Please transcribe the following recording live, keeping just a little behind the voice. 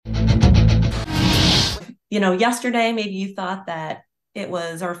Yesterday, maybe you thought that it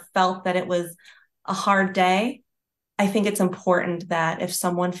was or felt that it was a hard day. I think it's important that if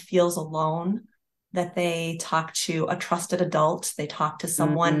someone feels alone, that they talk to a trusted adult, they talk to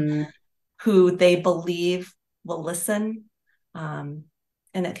someone Mm, who they believe will listen. Um,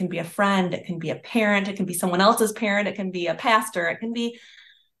 and it can be a friend, it can be a parent, it can be someone else's parent, it can be a pastor, it can be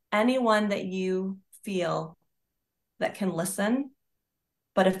anyone that you feel that can listen.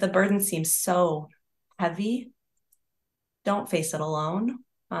 But if the burden seems so heavy, don't face it alone.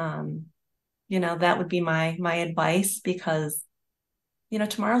 Um, that would be my advice because,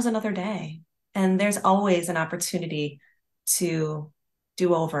 tomorrow's another day and there's always an opportunity to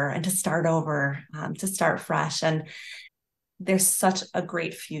do over and to start over, to start fresh. And there's such a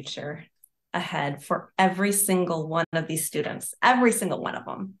great future ahead for every single one of these students, every single one of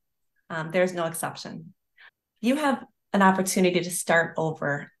them. There's no exception. You have an opportunity to start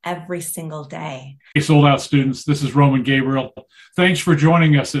over every single day. Hey, Sold Out students, this is Roman Gabriel. Thanks for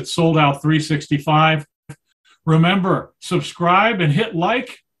joining us at Sold Out 365. Remember, subscribe and hit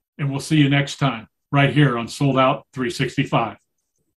like, and we'll see you next time right here on Sold Out 365.